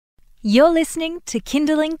You're listening to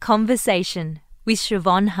Kindling Conversation with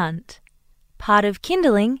Siobhan Hunt, part of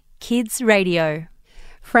Kindling Kids Radio.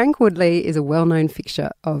 Frank Woodley is a well-known fixture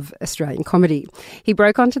of Australian comedy. He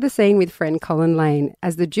broke onto the scene with friend Colin Lane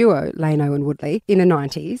as the duo Lano and Woodley in the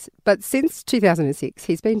 90s, but since 2006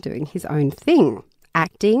 he's been doing his own thing,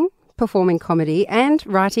 acting, performing comedy and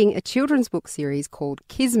writing a children's book series called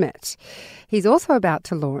Kismet. He's also about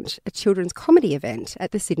to launch a children's comedy event at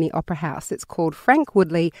the Sydney Opera House. It's called Frank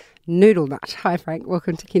Woodley Noodle Nut. Hi Frank,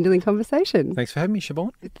 welcome to Kindling Conversation. Thanks for having me, Siobhan.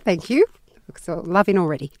 Thank you. So loving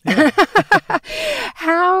already. Yeah.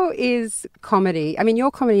 How is comedy, I mean your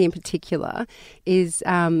comedy in particular is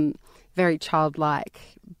very childlike,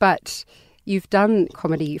 but you've done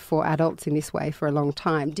comedy for adults in this way for a long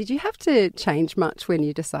time. Did you have to change much when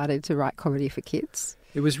you decided to write comedy for kids?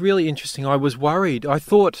 It was really interesting. I was worried. I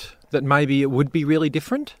thought that maybe it would be really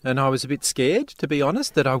different, and I was a bit scared, to be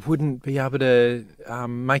honest, that I wouldn't be able to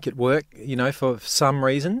make it work, for some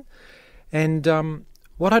reason. And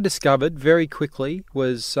what I discovered very quickly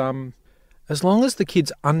was as long as the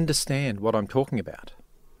kids understand what I'm talking about,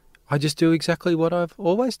 I just do exactly what I've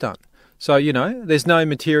always done. So, there's no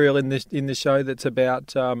material in the show that's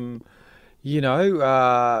about, mortgages.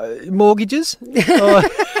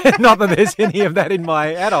 Not that there's any of that in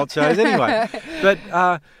my adult shows anyway.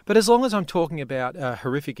 But as long as I'm talking about a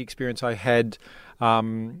horrific experience I had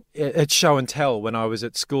at show and tell when I was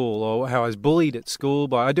at school, or how I was bullied at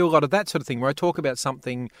school, I do a lot of that sort of thing where I talk about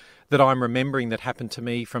something that I'm remembering that happened to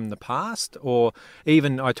me from the past, or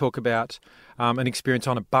even I talk about an experience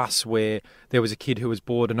on a bus where there was a kid who was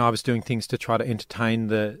bored and I was doing things to try to entertain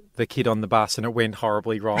the kid on the bus and it went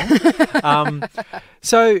horribly wrong.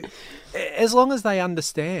 So as long as they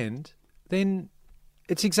understand, then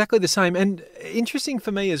it's exactly the same. And interesting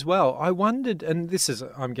for me as well, I wondered, and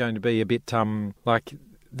I'm going to be a bit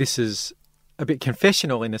this is a bit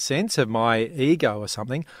confessional in a sense of my ego or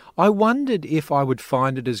something. I wondered if I would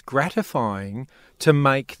find it as gratifying to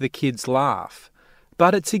make the kids laugh.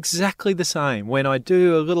 But it's exactly the same when I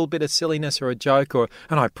do a little bit of silliness or a joke,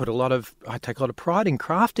 and I take a lot of pride in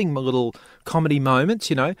crafting my little comedy moments,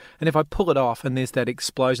 and if I pull it off and there's that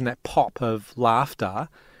explosion, that pop of laughter,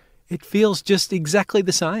 it feels just exactly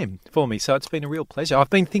the same for me. So it's been a real pleasure. I've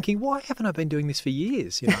been thinking, why haven't I been doing this for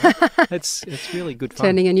years? It's really good fun.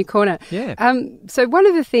 Turning a new corner. Yeah. So one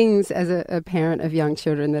of the things as a parent of young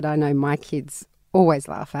children that I know my kids always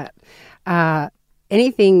laugh at,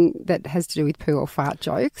 anything that has to do with poo or fart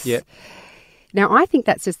jokes. Yeah. Now, I think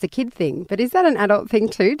that's just a kid thing, but is that an adult thing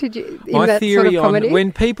too? My theory on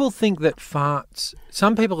when people think that farts,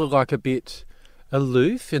 some people are like a bit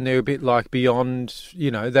aloof and they're a bit like beyond,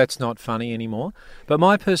 that's not funny anymore. But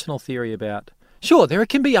my personal theory about, sure, there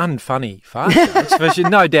can be unfunny fart jokes, for sure,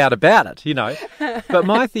 no doubt about it, But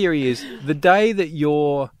my theory is the day that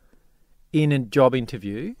you're in a job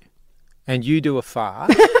interview and you do a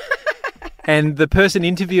fart and the person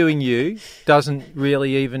interviewing you doesn't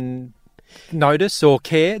really even notice or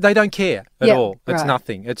care, they don't care at all. It's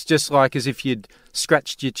nothing. It's just like as if you'd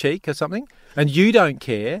scratched your cheek or something, and you don't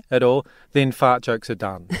care at all, then fart jokes are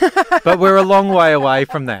done. But we're a long way away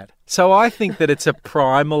from that. So I think that it's a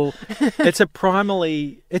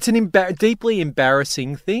deeply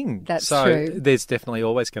embarrassing thing. That's so true. There's definitely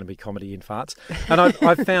always going to be comedy in farts. And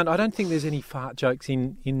I've found, I don't think there's any fart jokes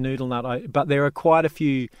in Noodle Nut, but there are quite a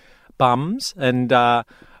few bums, and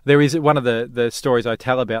there is one of the stories I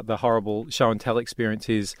tell about the horrible show and tell experience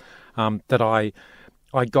is that I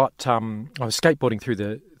was skateboarding through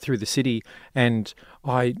the city and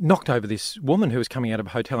I knocked over this woman who was coming out of a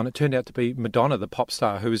hotel, and it turned out to be Madonna, the pop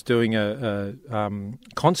star, who was doing a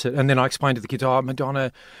concert. And then I explained to the kids,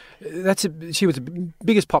 Madonna, she was the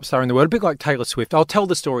biggest pop star in the world, a bit like Taylor Swift. I'll tell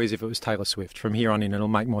the story as if it was Taylor Swift from here on in, it'll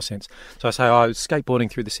make more sense. So I say, I was skateboarding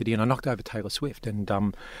through the city and I knocked over Taylor Swift, and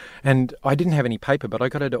I didn't have any paper, but I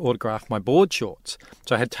got her to autograph my board shorts.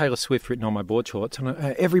 So I had Taylor Swift written on my board shorts, and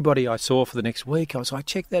everybody I saw for the next week, I was like,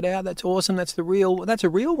 check that out, that's awesome, that's a real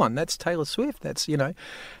one, that's Taylor Swift, that's,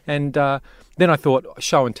 and then I thought,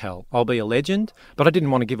 show and tell, I'll be a legend, but I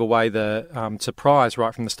didn't want to give away the surprise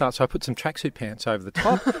right from the start, so I put some tracksuit pants over the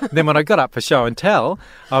top. Then when I got up for show and tell,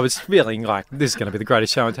 I was feeling like this is going to be the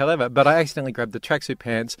greatest show and tell ever, but I accidentally grabbed the tracksuit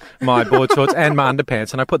pants, my board shorts and my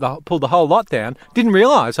underpants, and I pulled the whole lot down. Didn't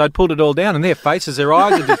realise I'd pulled it all down, and their faces, their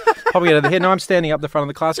eyes are just popping out of their head, and I'm standing up the front of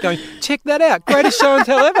the class going, check that out, greatest show and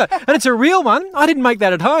tell ever. And it's a real one. I didn't make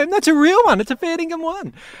that at home. That's a real one. It's a fair dinkum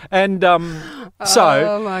one. And oh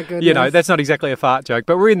my goodness. That's not exactly a fart joke,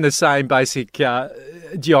 but we're in the same basic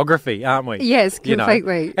geography, aren't we? Yes,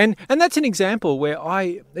 completely. And that's an example where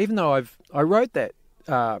even though I wrote that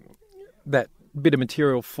bit of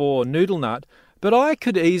material for Noodle Nut, But I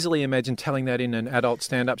could easily imagine telling that in an adult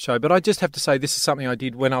stand-up show. But I just have to say this is something I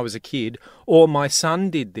did when I was a kid, or my son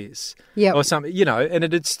did this, or something, and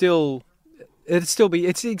it'd still be,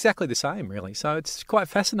 it's exactly the same, really. So it's quite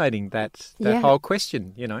fascinating, that whole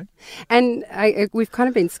question, And we've kind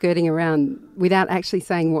of been skirting around without actually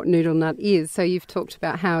saying what Noodle Nut is. So you've talked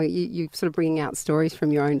about how you're sort of bringing out stories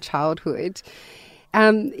from your own childhood.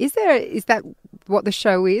 Is that what the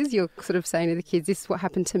show is? You're sort of saying to the kids, this is what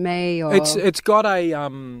happened to me? Or... It's got a...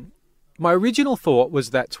 my original thought was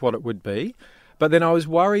that's what it would be. But then I was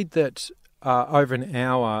worried that over an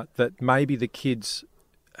hour that maybe the kids...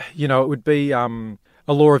 it would be a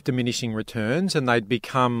law of diminishing returns, and they'd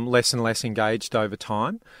become less and less engaged over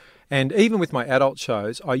time. And even with my adult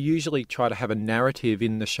shows, I usually try to have a narrative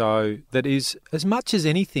in the show that is, as much as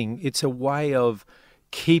anything, it's a way of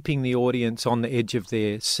keeping the audience on the edge of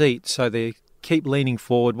their seat, so they keep leaning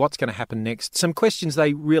forward. What's going to happen next? Some questions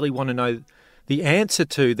they really want to know the answer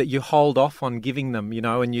to that you hold off on giving them,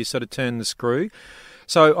 and you sort of turn the screw.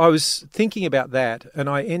 So I was thinking about that, and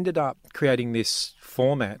I ended up creating this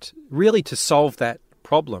format really to solve that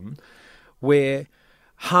problem, where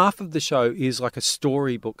half of the show is like a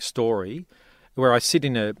storybook story, where I sit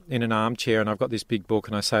in an armchair and I've got this big book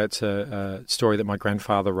and I say it's a story that my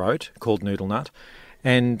grandfather wrote called Noodle Nut,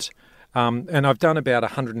 and I've done about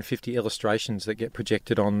 150 illustrations that get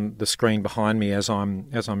projected on the screen behind me as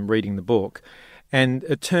I'm reading the book. And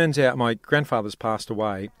it turns out my grandfather's passed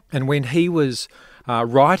away, and when he was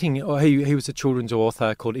writing, he was a children's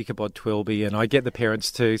author called Ichabod Twilby, and I get the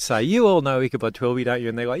parents to say, "You all know Ichabod Twilby, don't you?"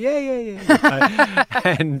 And they're like, "Yeah."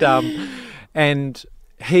 And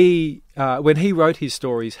he, when he wrote his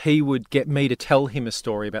stories, he would get me to tell him a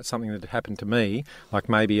story about something that had happened to me, like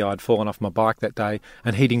maybe I'd fallen off my bike that day,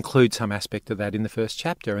 and he'd include some aspect of that in the first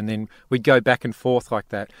chapter, and then we'd go back and forth like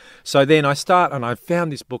that. So then I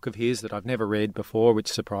found this book of his that I've never read before, which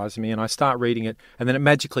surprised me, and I start reading it, and then it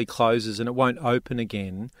magically closes and it won't open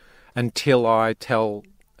again until I tell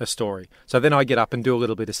a story. So then I get up and do a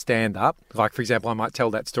little bit of stand-up. Like, for example, I might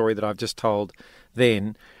tell that story that I've just told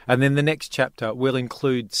then, and then the next chapter will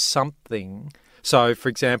include something. So, for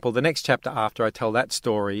example, the next chapter after I tell that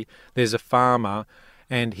story, there's a farmer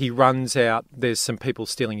and he runs out. There's some people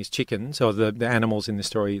stealing his chickens, or the animals in the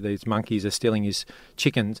story, these monkeys are stealing his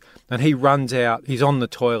chickens, and he runs out, he's on the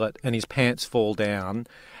toilet and his pants fall down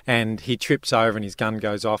and he trips over and his gun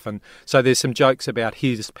goes off. And so there's some jokes about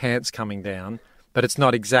his pants coming down, but it's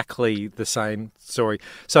not exactly the same story.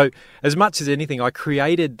 So as much as anything, I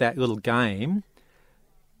created that little game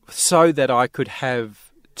so that I could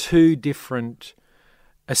have two different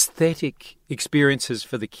aesthetic experiences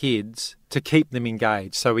for the kids to keep them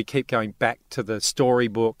engaged. So we keep going back to the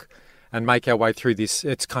storybook and make our way through this.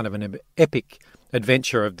 It's kind of an epic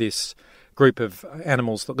adventure of this group of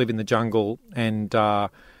animals that live in the jungle, and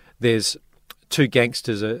there's two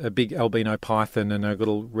gangsters, a big albino python and a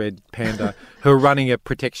little red panda, who are running a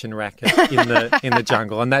protection racket in the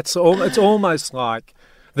jungle, and it's almost like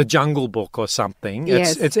the Jungle Book or something.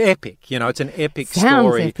 Yes. It's epic, it's an epic Sounds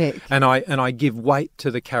story. Epic. And I give weight to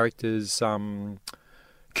the characters'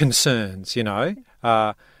 concerns, and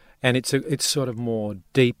it's sort of more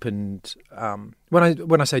deep, and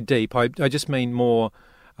when I say deep, I just mean more.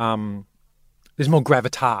 There's more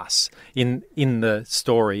gravitas in the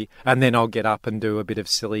story, and then I'll get up and do a bit of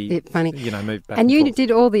silly, funny, move back. And you forth.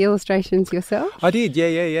 did all the illustrations yourself? I did,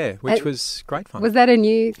 yeah, which was great fun. Was that a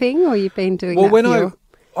new thing, or you've been doing that?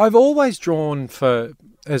 I've always drawn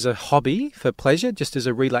as a hobby, for pleasure, just as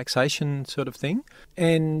a relaxation sort of thing.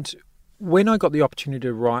 And when I got the opportunity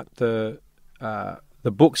to write the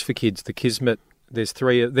books for kids, the Kismet, there's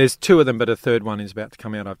two of them, but a third one is about to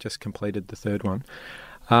come out. I've just completed the third one.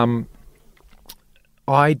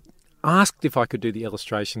 I asked if I could do the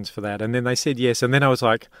illustrations for that, and then they said yes. And then I was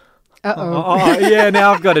like, oh yeah,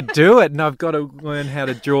 now I've got to do it, and I've got to learn how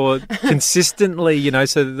to draw consistently,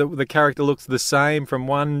 so the character looks the same from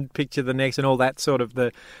one picture to the next, and all that sort of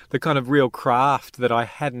the kind of real craft that I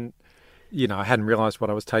hadn't realised what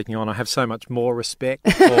I was taking on. I have so much more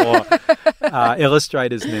respect for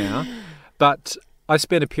illustrators now. But I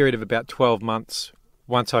spent a period of about 12 months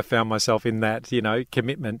once I found myself in that,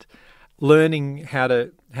 commitment, learning how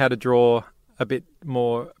to draw a bit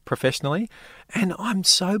more professionally, and I'm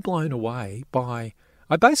so blown away by.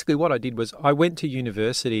 What I did was I went to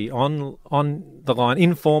university on the line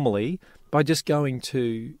informally by just going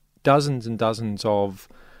to dozens and dozens of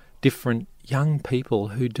different young people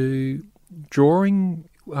who do drawing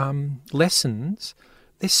lessons.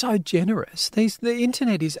 They're so generous. The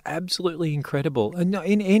internet is absolutely incredible, and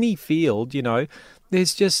in any field,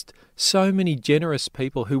 there's just so many generous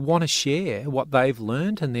people who want to share what they've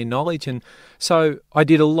learned and their knowledge. And so I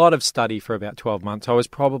did a lot of study for about 12 months. I was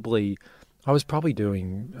probably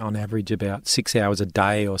doing, on average, about 6 hours a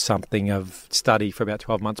day or something of study for about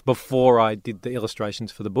 12 months before I did the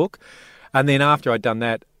illustrations for the book. And then after I'd done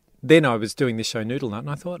that, then I was doing this show Noodle Nut, and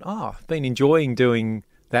I thought, I've been enjoying doing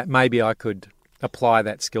that. Maybe I could apply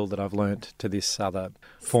that skill that I've learnt to this other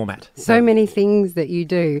format. So many things that you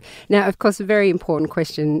do. Now, of course, a very important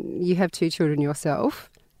question. You have 2 children yourself.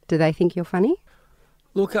 Do they think you're funny?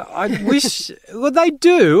 Look, I wish... well, they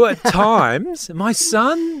do at times. My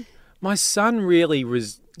son really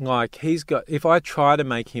was like, he's got... If I try to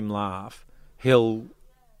make him laugh, he'll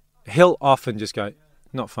often just go,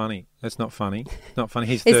 not funny. That's not funny. Not funny.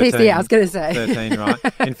 He's 13. I was going to say. 13, right?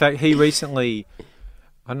 In fact, he recently...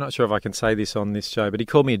 I'm not sure if I can say this on this show, but he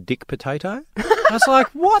called me a dick potato. I was like,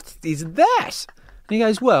 what is that? And he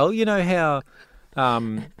goes, well, you know how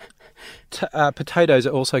potatoes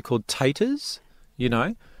are also called taters, you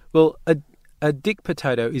know? Well, a dick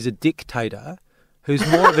potato is a dictator who's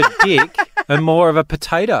more of a dick and more of a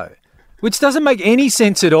potato, which doesn't make any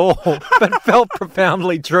sense at all, but felt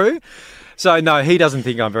profoundly true. So, no, he doesn't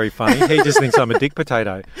think I'm very funny. He just thinks I'm a dick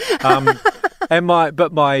potato.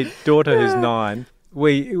 But my daughter, who's 9...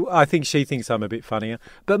 I think she thinks I'm a bit funnier.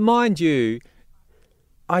 But mind you,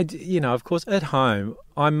 of course, at home,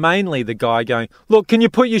 I'm mainly the guy going, look, can you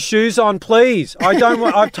put your shoes on, please?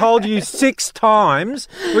 I've told you 6 times.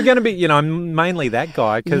 We're going to be, I'm mainly that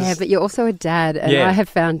guy. Yeah, but you're also a dad, and I have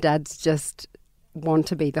found dads just want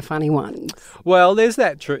to be the funny ones. Well, there's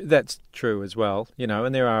that's true as well,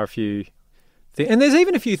 and there are a few things. And there's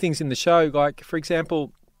even a few things in the show, like, for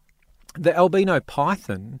example, the albino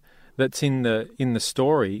python that's in the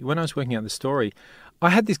story. When I was working out the story, I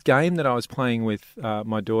had this game that I was playing with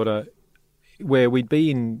my daughter where we'd be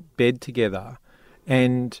in bed together,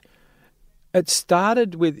 and it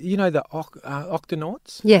started with, the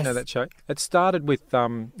Octonauts? Yes. You know that show? It started with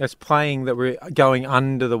us playing that we're going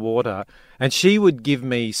under the water, and she would give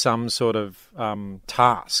me some sort of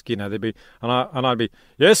task, there'd be, and I'd be,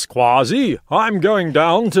 yes, Quasi, I'm going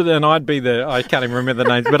down to the, and I'd be I can't even remember the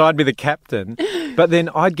names, but I'd be the captain. But then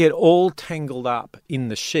I'd get all tangled up in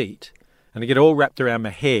the sheet, and I'd get all wrapped around my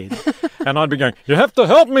head, and I'd be going, you have to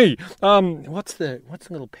help me. What's the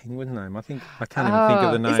little penguin name? I can't even think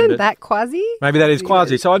of the name. Isn't that Quasi? Maybe that is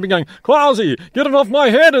Quasi. So I'd be going, Quasi, get it off my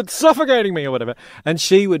head, it's suffocating me, or whatever. And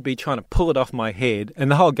she would be trying to pull it off my head,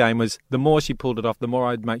 and the whole game was, the more she pulled it off, the more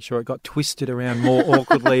I'd make sure it got twisted around more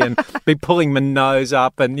awkwardly, and be pulling my nose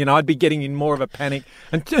up, and I'd be getting in more of a panic,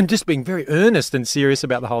 and just being very earnest and serious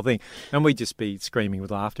about the whole thing. And we'd just be screaming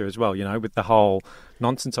with laughter as well, with the whole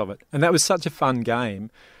nonsense of it. And that was such a fun game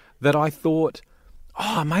that I thought,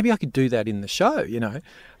 maybe I could do that in the show,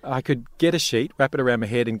 I could get a sheet, wrap it around my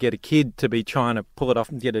head, and get a kid to be trying to pull it off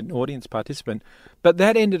and get an audience participant. But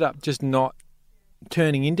that ended up just not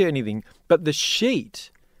turning into anything. But the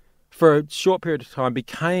sheet, for a short period of time,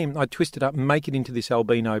 I twisted up and make it into this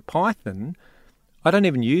albino python. I don't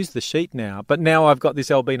even use the sheet now, but now I've got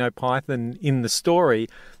this albino python in the story.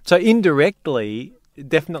 So indirectly,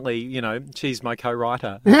 definitely, she's my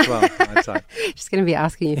co-writer as well, I'd say. She's going to be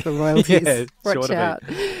asking you for royalties. Yeah, watch out.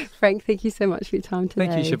 Frank, thank you so much for your time today.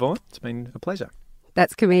 Thank you, Siobhan. It's been a pleasure.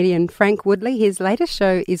 That's comedian Frank Woodley. His latest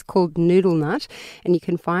show is called Noodle Nut, and you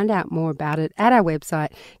can find out more about it at our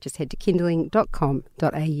website. Just head to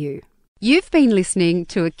kindling.com.au. You've been listening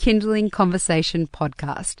to a Kindling Conversation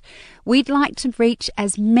podcast. We'd like to reach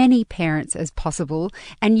as many parents as possible,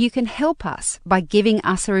 and you can help us by giving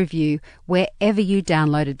us a review wherever you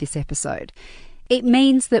downloaded this episode. It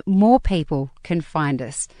means that more people can find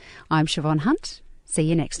us. I'm Siobhan Hunt. See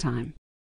you next time.